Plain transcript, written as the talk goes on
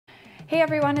Hey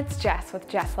everyone, it's Jess with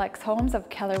Jess Lex Homes of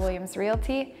Keller Williams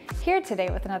Realty, here today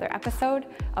with another episode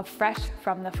of Fresh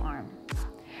from the Farm.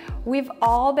 We've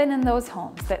all been in those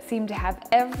homes that seem to have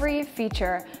every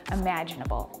feature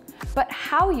imaginable, but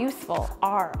how useful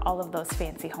are all of those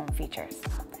fancy home features?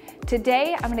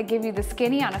 Today, I'm going to give you the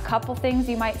skinny on a couple things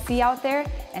you might see out there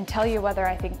and tell you whether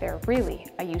I think they're really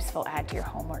a useful add to your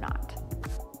home or not.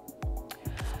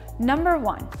 Number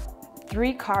 1,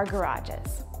 3-car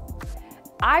garages.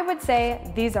 I would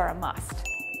say these are a must.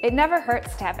 It never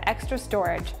hurts to have extra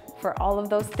storage for all of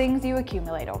those things you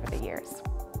accumulate over the years.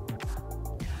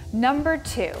 Number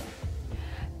 2,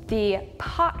 the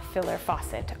pot filler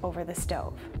faucet over the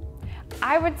stove.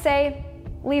 I would say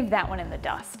leave that one in the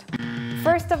dust.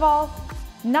 First of all,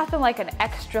 nothing like an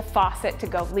extra faucet to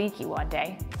go leaky one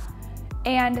day.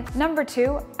 And number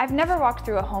 2, I've never walked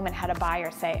through a home and had a buyer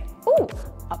say, "Ooh,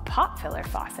 a pot filler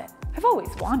faucet. I've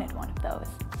always wanted one of those."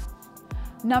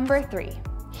 Number 3,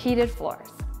 heated floors.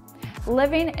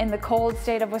 Living in the cold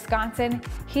state of Wisconsin,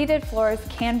 heated floors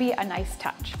can be a nice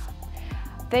touch.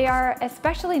 They are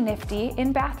especially nifty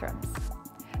in bathrooms.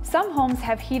 Some homes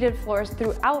have heated floors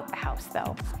throughout the house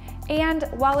though, and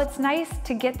while it's nice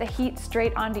to get the heat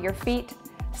straight onto your feet,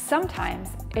 sometimes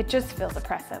it just feels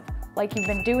oppressive, like you've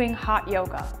been doing hot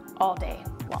yoga all day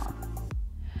long.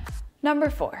 Number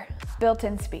 4,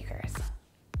 built-in speakers.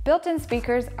 Built-in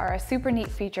speakers are a super neat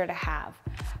feature to have,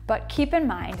 but keep in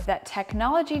mind that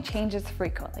technology changes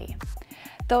frequently.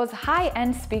 Those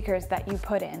high-end speakers that you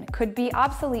put in could be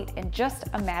obsolete in just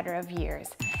a matter of years,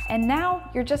 and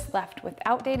now you're just left with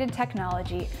outdated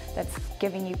technology that's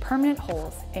giving you permanent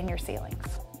holes in your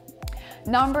ceilings.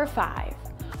 Number 5,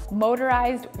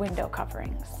 motorized window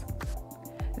coverings.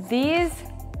 These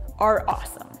are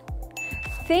awesome.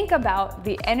 Think about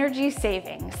the energy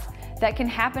savings that can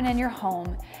happen in your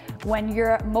home when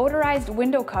your motorized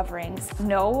window coverings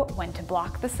know when to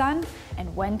block the sun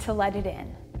and when to let it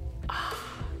in. Ah,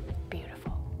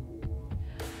 beautiful.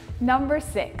 Number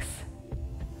 6,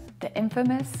 the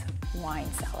infamous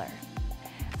wine cellar.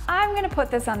 I'm gonna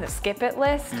put this on the skip it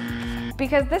list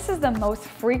because this is the most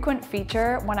frequent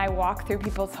feature when I walk through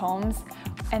people's homes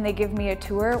and they give me a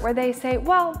tour where they say,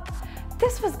 "Well,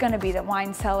 this was gonna be the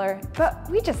wine cellar, but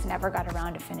we just never got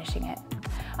around to finishing it."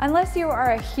 Unless you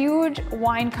are a huge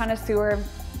wine connoisseur,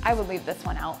 I would leave this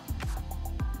one out.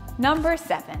 Number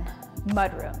 7,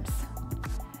 mudrooms.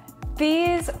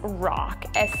 These rock,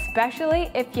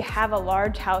 especially if you have a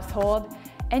large household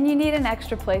and you need an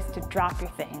extra place to drop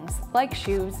your things, like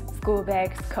shoes, school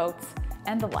bags, coats,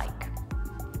 and the like.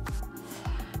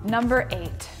 Number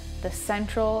 8, the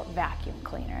central vacuum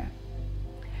cleaner.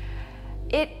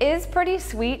 It is pretty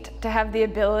sweet to have the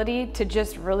ability to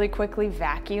just really quickly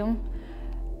vacuum,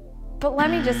 but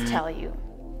let me just tell you,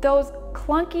 those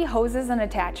clunky hoses and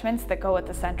attachments that go with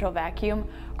the central vacuum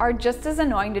are just as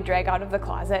annoying to drag out of the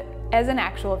closet as an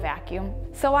actual vacuum,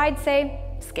 so I'd say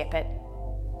skip it.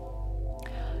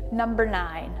 Number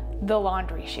 9, the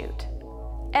laundry chute.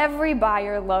 Every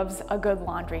buyer loves a good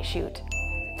laundry chute.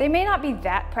 They may not be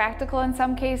that practical in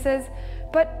some cases,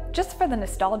 but just for the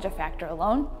nostalgia factor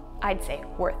alone, I'd say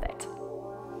worth it.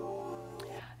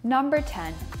 Number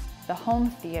 10, the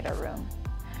home theater room.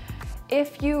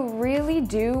 If you really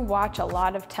do watch a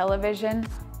lot of television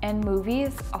and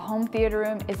movies, a home theater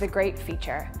room is a great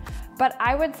feature. But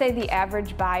I would say the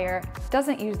average buyer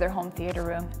doesn't use their home theater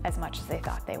room as much as they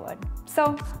thought they would.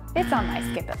 So it's on my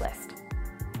skip it list.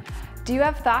 Do you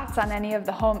have thoughts on any of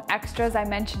the home extras I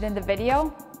mentioned in the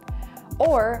video?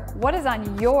 Or what is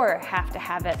on your have to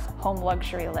have it home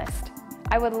luxury list?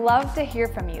 I would love to hear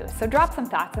from you, so drop some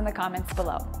thoughts in the comments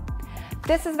below.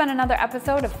 This has been another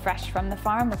episode of Fresh from the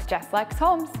Farm with Jess Lex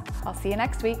Homes. I'll see you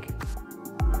next week.